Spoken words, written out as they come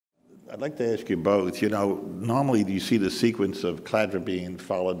I'd like to ask you both. You know, normally you see the sequence of cladribine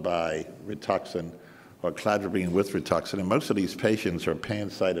followed by Rituxan or cladribine with Rituxan, and most of these patients are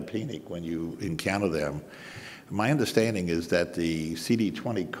pancytopenic when you encounter them. My understanding is that the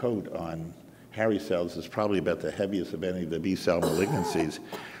CD20 coat on hairy cells is probably about the heaviest of any of the B-cell malignancies.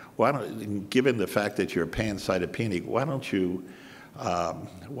 Given the fact that you're pancytopenic, why don't you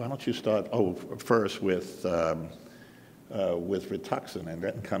start first with Rituxan and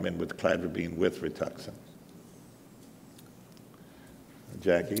then come in with cladribine with Rituxan?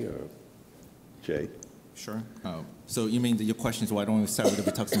 Jackie or Jay? Sure. So you mean that your question is why don't we start with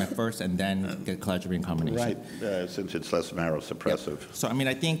the rituximab first and then get cladribine combination? Right, since it's less marrow suppressive. Yep. So I mean,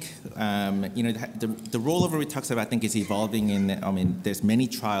 I think you know the role of rituximab I think is evolving. There's many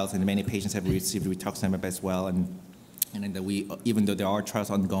trials and many patients have received rituximab as well, and that even though there are trials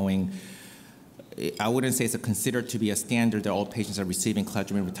ongoing, I wouldn't say it's considered to be a standard that all patients are receiving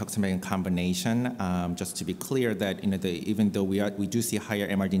cladribine rituximab in combination. Just to be clear that even though we do see a higher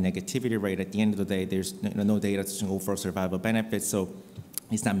MRD negativity rate, at the end of the day, there's no data to show for survival benefits. So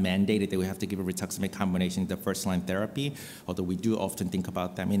it's not mandated that we have to give a rituximab combination in the first-line therapy, although we do often think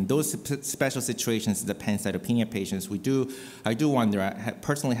about them. In those special situations, the pancytopenia patients, I do wonder, I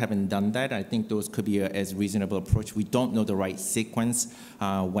personally haven't done that. I think those could be a reasonable approach. We don't know the right sequence,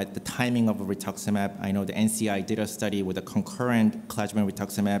 what the timing of a rituximab. I know the NCI did a study with a concurrent cladribine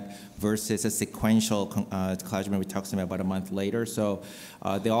rituximab versus a sequential cladribine rituximab about a month later. So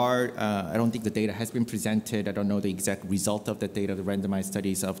I don't think the data has been presented. I don't know the exact result of the data, the randomized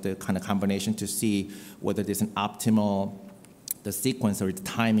studies of the kind of combination to see whether there's an optimal the sequence or the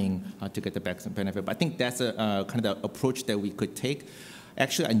timing to get the best benefit. But I think that's a kind of the approach that we could take.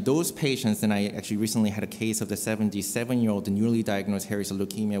 Actually, in those patients, and I actually recently had a case of the 77-year-old newly diagnosed hairy cell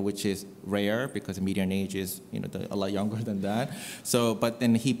leukemia, which is rare because the median age is a lot younger than that. So, but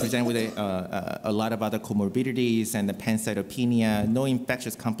then he presented with a lot of other comorbidities and the pancytopenia, no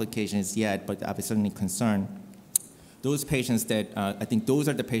infectious complications yet, but I'm certainly concerned. Those patients that I think those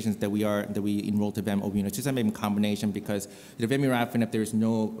are the patients that we enroll to obinutuzumab in combination because the vemurafenib there is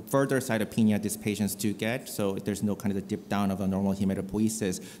no further cytopenia these patients do get, so there's no kind of the dip down of a normal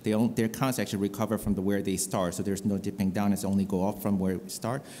hematopoiesis. Their counts actually recover from where they start, so there's no dipping down. It's only go up from where we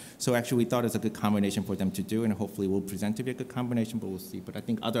start. So actually we thought it's a good combination for them to do, and hopefully will present to be a good combination, but we'll see. But I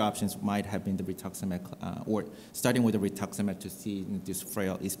think other options might have been the rituximab or starting with the rituximab to see these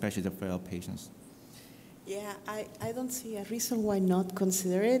frail, especially the frail patients. Yeah, I don't see a reason why not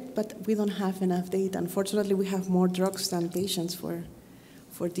consider it, but we don't have enough data. Unfortunately, we have more drugs than patients for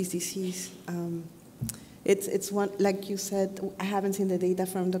this disease. It's one, like you said, I haven't seen the data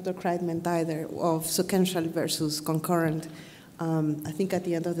from Dr. Kreitman either of sequential versus concurrent. I think at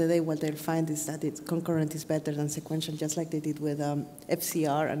the end of the day, what they'll find is that concurrent is better than sequential, just like they did with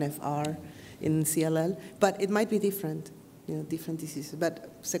FCR and FR in CLL. But it might be different, different diseases. But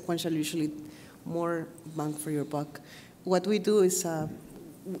sequential usually more bang for your buck. What we do is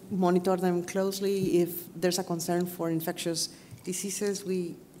monitor them closely. If there's a concern for infectious diseases,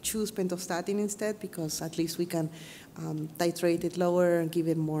 we choose pentostatin instead because at least we can titrate it lower and give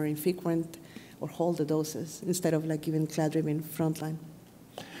it more infrequent or hold the doses instead of like giving cladribine frontline.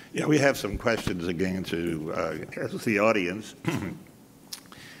 Yeah, we have some questions again to the audience.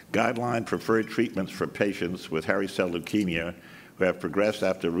 Guideline preferred treatments for patients with hairy cell leukemia who have progressed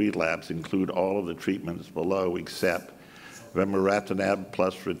after relapse include all of the treatments below except vemurafenib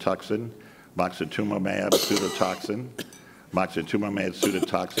plus Rituxan, moxetumomab pseudotoxin, moxetumomab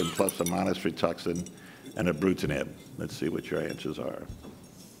pseudotoxin plus a minus Rituxan, and ibrutinib. Let's see what your answers are.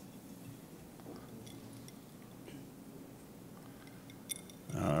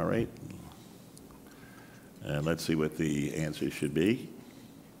 All right. And let's see what the answers should be.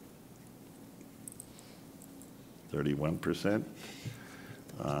 31%.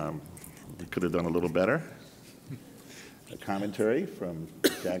 We could have done a little better. A commentary from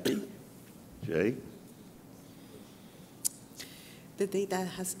Jackie, Jay. The data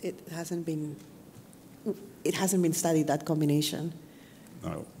hasn't been studied, that combination.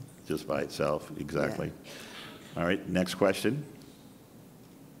 No, just by itself, exactly. Yeah. All right, next question.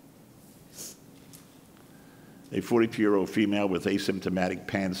 A 42-year-old female with asymptomatic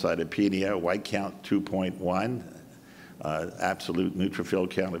pancytopenia, white count 2.1, absolute neutrophil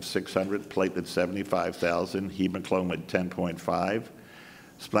count of 600, platelet 75,000, hemoglobin at 10.5,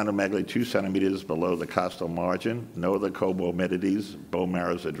 splenomegaly 2 centimeters below the costal margin, no other comorbidities, bone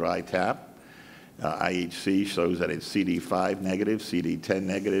marrow is a dry tap. IHC shows that it's CD5 negative, CD10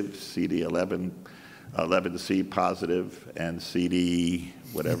 negative, CD11, 11C positive, and CD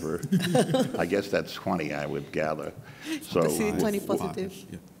whatever. I guess that's 20, I would gather. So CD20 positive.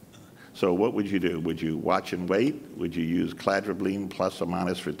 So what would you do? Would you watch and wait? Would you use cladribine plus or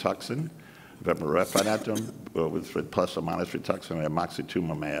minus Rituxan, vemurafenib with plus or minus Rituxan, and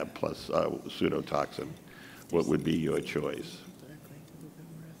moxetumomab plus pseudotoxin? What would be your choice?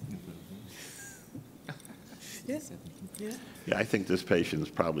 Yes. Yeah. Yeah, I think this patient is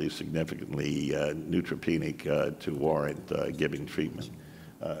probably significantly neutropenic to warrant giving treatment.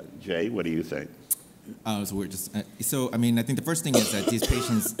 Jay, what do you think? So we're just I mean, I think the first thing is that these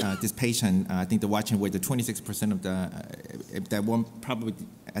patients, this patient, I think the watching wait, the 26% of that one probably,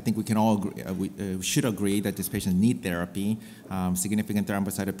 I think we can all agree, we should agree that this patient need therapy, significant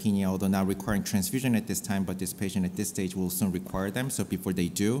thrombocytopenia, although not requiring transfusion at this time, but this patient at this stage will soon require them. So before they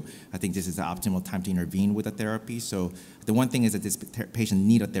do, I think this is the optimal time to intervene with a therapy. So the one thing is that this patient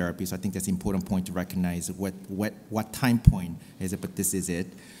need a therapy. So I think that's an important point to recognize what time point is it, but this is it.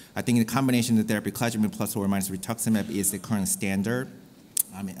 I think the combination of therapy, cladribine plus or minus rituximab, is the current standard.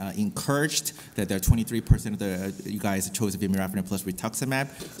 I'm encouraged that there are 23% of you guys chose vemurafenib plus rituximab.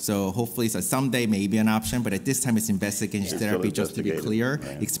 So hopefully, someday maybe an option, but at this time it's investigation therapy, just to be clear,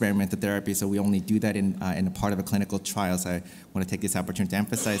 right. Experimental therapy. So we only do that in a part of a clinical trial. So I want to take this opportunity to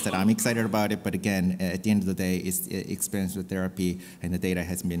emphasize that I'm excited about it, but again, at the end of the day, it's experimental therapy, and the data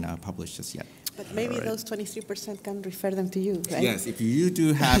hasn't been published just yet. But maybe those 23% can refer them to you, right? Yes, if you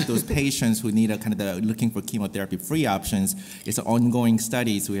do have those patients who need a kind of looking for chemotherapy-free options, it's an ongoing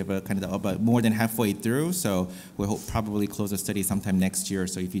study, so we have a kind of about more than halfway through, so we'll probably close the study sometime next year.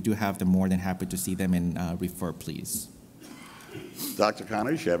 So if you do have them, more than happy to see them and refer, please. Dr.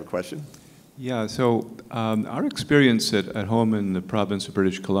 Connors, you have a question? Yeah, so our experience at home in the province of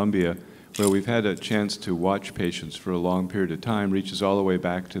British Columbia, where we've had a chance to watch patients for a long period of time, reaches all the way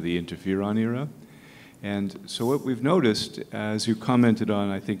back to the interferon era. And so what we've noticed, as you commented on,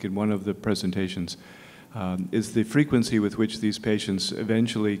 I think in one of the presentations, is the frequency with which these patients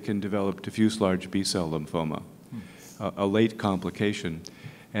eventually can develop diffuse large B-cell lymphoma, a late complication.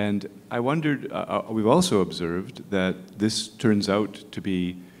 And I wondered, we've also observed that this turns out to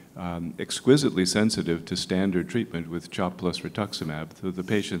be exquisitely sensitive to standard treatment with CHOP plus rituximab, so the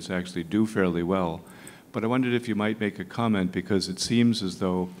patients actually do fairly well. But I wondered if you might make a comment, because it seems as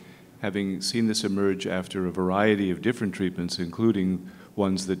though, having seen this emerge after a variety of different treatments, including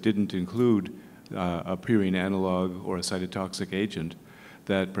ones that didn't include a purine analog or a cytotoxic agent,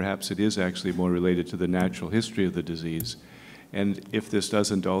 that perhaps it is actually more related to the natural history of the disease. And if this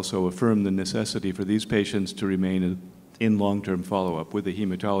doesn't also affirm the necessity for these patients to remain in long-term follow-up with a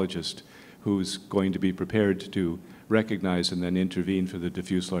hematologist who's going to be prepared to recognize and then intervene for the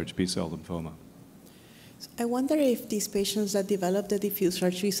diffuse large B-cell lymphoma. So I wonder if these patients that developed the diffuse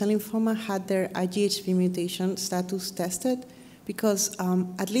large B-cell lymphoma had their IGHV mutation status tested, because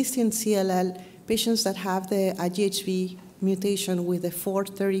at least in CLL, patients that have the IGHV mutation with the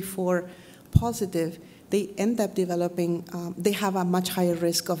 434 positive, they end up developing, they have a much higher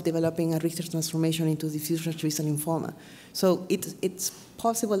risk of developing a Richter transformation into diffuse large B-cell lymphoma. So it's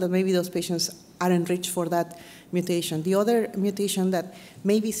possible that maybe those patients are enriched for that mutation. The other mutation that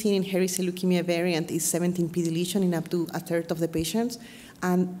may be seen in hairy cell leukemia variant is 17p deletion in up to a third of the patients.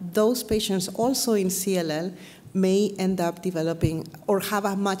 And those patients also in CLL may end up developing or have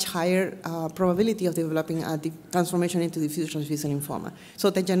a much higher probability of developing a transformation into diffuse large B-cell lymphoma. So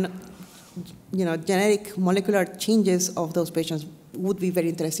the genetic molecular changes of those patients would be very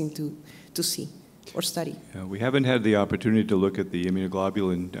interesting to see or study. We haven't had the opportunity to look at the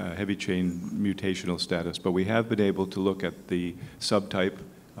immunoglobulin heavy chain mutational status, but we have been able to look at the subtype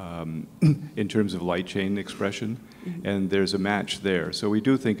in terms of light chain expression, and there's a match there. So we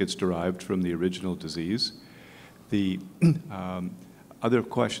do think it's derived from the original disease. The other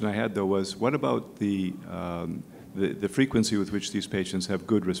question I had, though, was what about the frequency with which these patients have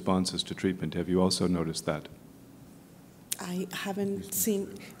good responses to treatment? Have you also noticed that? I haven't seen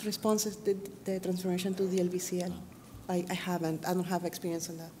responses to the transformation to the LBCL. I haven't. I don't have experience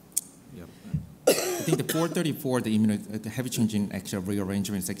on that. Yep. I think the 434, the heavy chain gene actual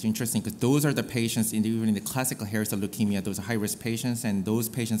rearrangement is actually interesting, because those are the patients, even in the classical hairy cell leukemia, those are high-risk patients, and those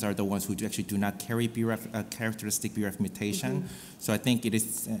patients are the ones who actually do not carry BRAF, characteristic BRAF mutation. So I think it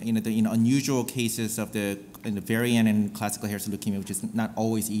is in unusual cases of in the variant and classical hairy cell leukemia, which is not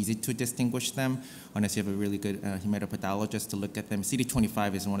always easy to distinguish them unless you have a really good hematopathologist to look at them.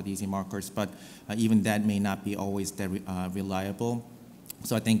 CD25 is one of the easy markers, but even that may not be always that reliable.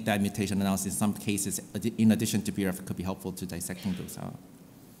 So I think that mutation analysis in some cases, in addition to BRAF, could be helpful to dissecting those out.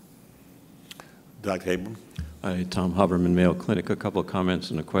 Dr. Haberman? Hi, Tom Haberman, Mayo Clinic. A couple of comments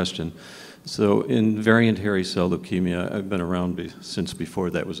and a question. So in variant hairy cell leukemia, I've been around since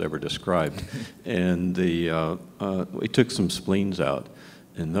before that was ever described. And we took some spleens out.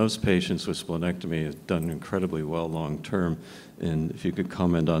 And those patients with splenectomy have done incredibly well long-term, and if you could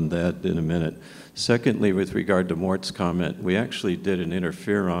comment on that in a minute. Secondly, with regard to Mort's comment, we actually did an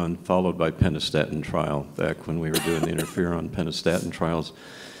interferon followed by pennistatin trial back when we were doing the interferon pennistatin trials.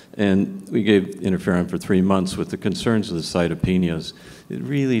 And we gave interferon for 3 months with the concerns of the cytopenias. It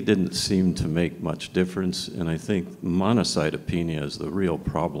really didn't seem to make much difference, and I think monocytopenia is the real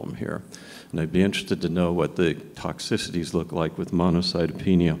problem here. And I'd be interested to know what the toxicities look like with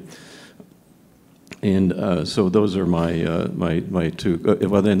monocytopenia. And so those are my two.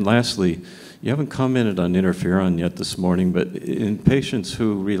 Well, then lastly, you haven't commented on interferon yet this morning, but in patients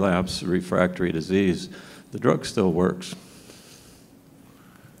who relapse refractory disease, the drug still works.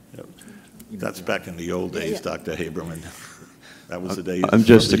 Yep. That's back in the old days, Dr. Haberman. That was the days. I'm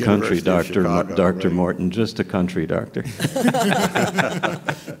just a the country University of doctor, Chicago, Dr. right? Morton, just a country doctor.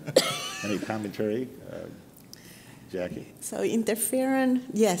 Any commentary, Jackie? So interferon,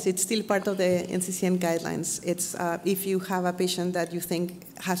 yes, it's still part of the NCCN guidelines. It's if you have a patient that you think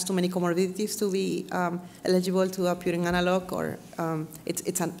has too many comorbidities to be eligible to a purine analog, or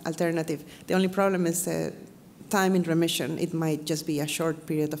it's an alternative. The only problem is the time in remission. It might just be a short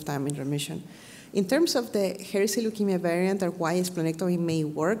period of time in remission. In terms of the hairy cell leukemia variant, or why splenectomy may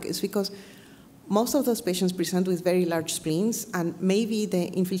work, is because most of those patients present with very large spleens, and maybe the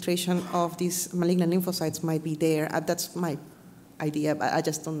infiltration of these malignant lymphocytes might be there. That's my idea, but I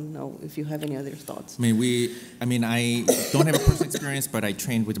just don't know if you have any other thoughts. I I don't have a personal experience, but I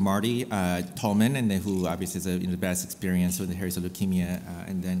trained with Marty Tallman, and who obviously has the best experience with the hairy cell leukemia,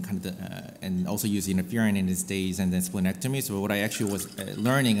 and then and also used interferon in his days, and then splenectomy. So what I actually was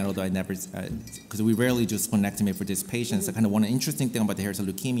learning, and although I never, because we rarely do splenectomy for these patients, one interesting thing about the hairy cell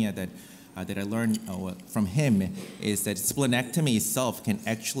leukemia that I learned from him is that splenectomy itself can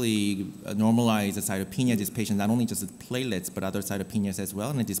actually normalize the cytopenia of these patients, not only just the platelets, but other cytopenias as well.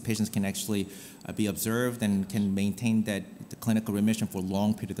 And these patients can actually be observed and can maintain the clinical remission for a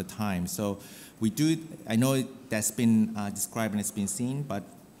long period of time. So I know that's been described and it's been seen, but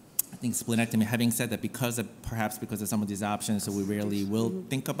I think splenectomy, having said that, perhaps because of some of these options, so we rarely will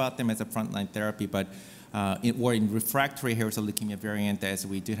think about them as a frontline therapy, but in refractory hairy cell leukemia variant, as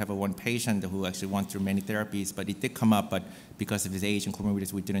we did have one patient who actually went through many therapies, but it did come up, but because of his age and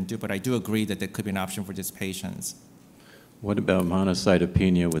comorbidities, we didn't do. But I do agree that there could be an option for these patients. What about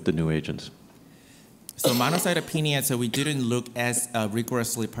monocytopenia with the new agents? So monocytopenia, so we didn't look as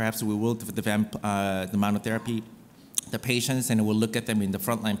rigorously, perhaps we will, for the monotherapy, the patients, and we'll look at them in the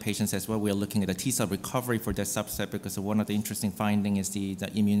frontline patients as well. We're looking at the T cell recovery for that subset, because one of the interesting findings is the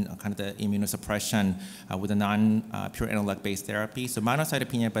immunosuppression with a non-pure analog-based therapy. So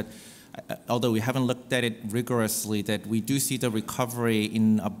monocytopenia, but although we haven't looked at it rigorously, that we do see the recovery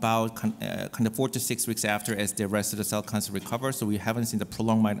in about 4 to 6 weeks after as the rest of the cell counts recover. So we haven't seen the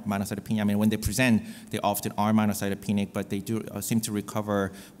prolonged monocytopenia. When they present, they often are monocytopenic, but they do seem to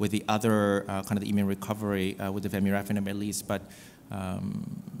recover with the other the immune recovery with the vemurafenib at least. But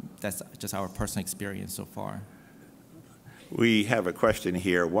that's just our personal experience so far. We have a question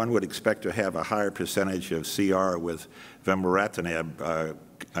here. One would expect to have a higher percentage of CR with vemurafenib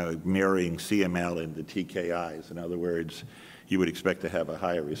mirroring CML in the TKIs. In other words, you would expect to have a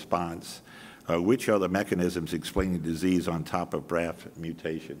higher response. Which are the mechanisms explaining disease on top of BRAF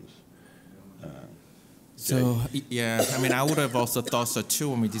mutations? So, yeah, I would have also thought so too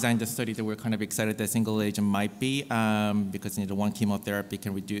when we designed the study, that we're kind of excited that single agent might be, because the one chemotherapy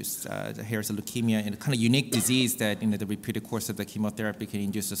can reduce the hairy cell leukemia, and a kind of unique disease that the repeated course of the chemotherapy can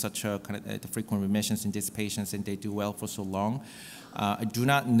induce such a the frequent remissions in these patients, and they do well for so long. I do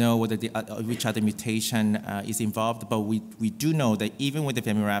not know whether which other mutation is involved, but we do know that even with the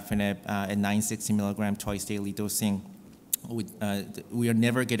vemurafenib at 960 milligram twice daily dosing, we are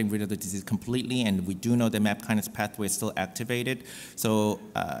never getting rid of the disease completely, and we do know the MAP kinase pathway is still activated. So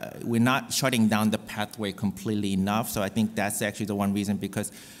we're not shutting down the pathway completely enough. So I think that's actually the one reason,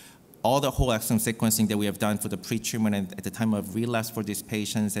 because all the whole exome sequencing that we have done for the pre-treatment and at the time of relapse for these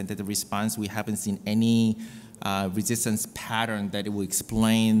patients, and the response, we haven't seen any resistance pattern that it will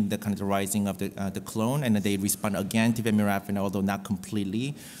explain the the rising of the clone, and then they respond again to vemurafenib, although not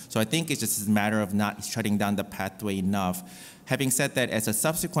completely. So I think it's just a matter of not shutting down the pathway enough. Having said that, as a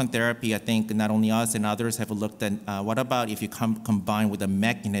subsequent therapy, I think not only us and others have looked at what about if you combine with the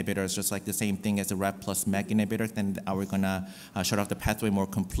MEK inhibitors, just like the same thing as the REP plus MEK inhibitors, then are we going to shut off the pathway more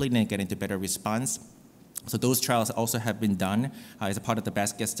completely and get into better response? So those trials also have been done as a part of the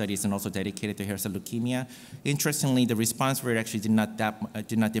basket studies and also dedicated to hairy cell leukemia. Interestingly, the response rate actually did not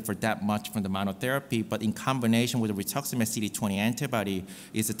differ that much from the monotherapy, but in combination with the rituximab CD20 antibody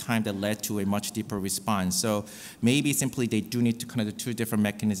is the time that led to a much deeper response. So maybe simply they do need to kind of do two different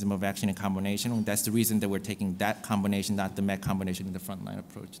mechanisms of action in combination. And that's the reason that we're taking that combination, not the MEK combination in the frontline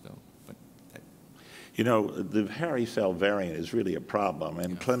approach, though. You know, the hairy cell variant is really a problem,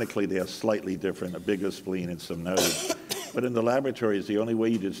 and clinically they are slightly different, a bigger spleen and some nodes. But in the laboratory, is the only way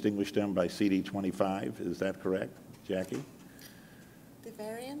you distinguish them by CD25? Is that correct, Jackie? The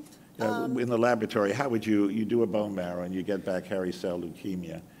variant? In the laboratory, how would you do a bone marrow and you get back hairy cell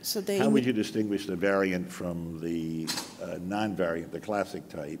leukemia? So how would you distinguish the variant from the non-variant, the classic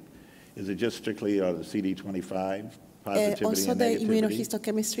type? Is it just strictly the CD25? Also, the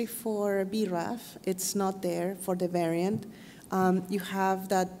immunohistochemistry for BRAF, it's not there for the variant. You have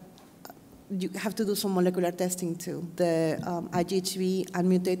to do some molecular testing too. The IGHV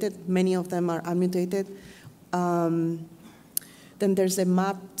unmutated, many of them are unmutated. Then there's a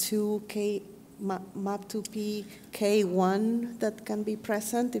MAP2PK1 that can be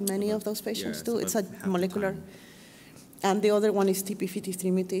present in many of those patients too. It's a molecular. And the other one is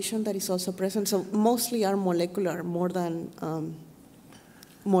TP53 mutation that is also present. So mostly are molecular more than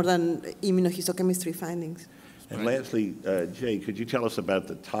immunohistochemistry findings. And lastly, Jay, could you tell us about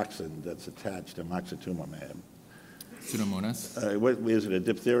the toxin that's attached to moxetumomab? Pseudomonas. What, is it a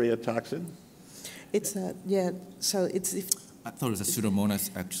diphtheria toxin? It's a, yeah, so it's... I thought it was a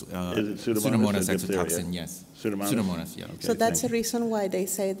Pseudomonas, actually. Is it Pseudomonas exotoxin, yes. Pseudomonas, yeah. Okay, so that's the reason why they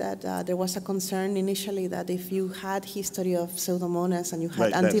say that there was a concern initially that if you had history of Pseudomonas and you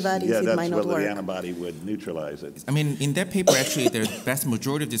had antibodies, it might not work. That's whether the antibody would neutralize it. I mean, in that paper, actually, the vast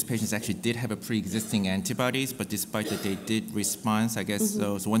majority of these patients actually did have a pre-existing antibodies, but despite that they did respond, I guess,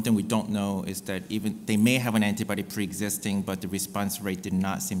 so one thing we don't know is that even they may have an antibody pre-existing, but the response rate did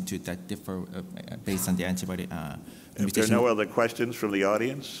not seem to that differ based on the antibody. If there are no other questions from the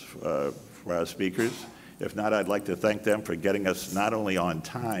audience for our speakers, if not, I'd like to thank them for getting us not only on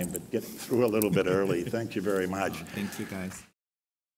time, but get through a little bit early. Thank you very much. Thank you, guys.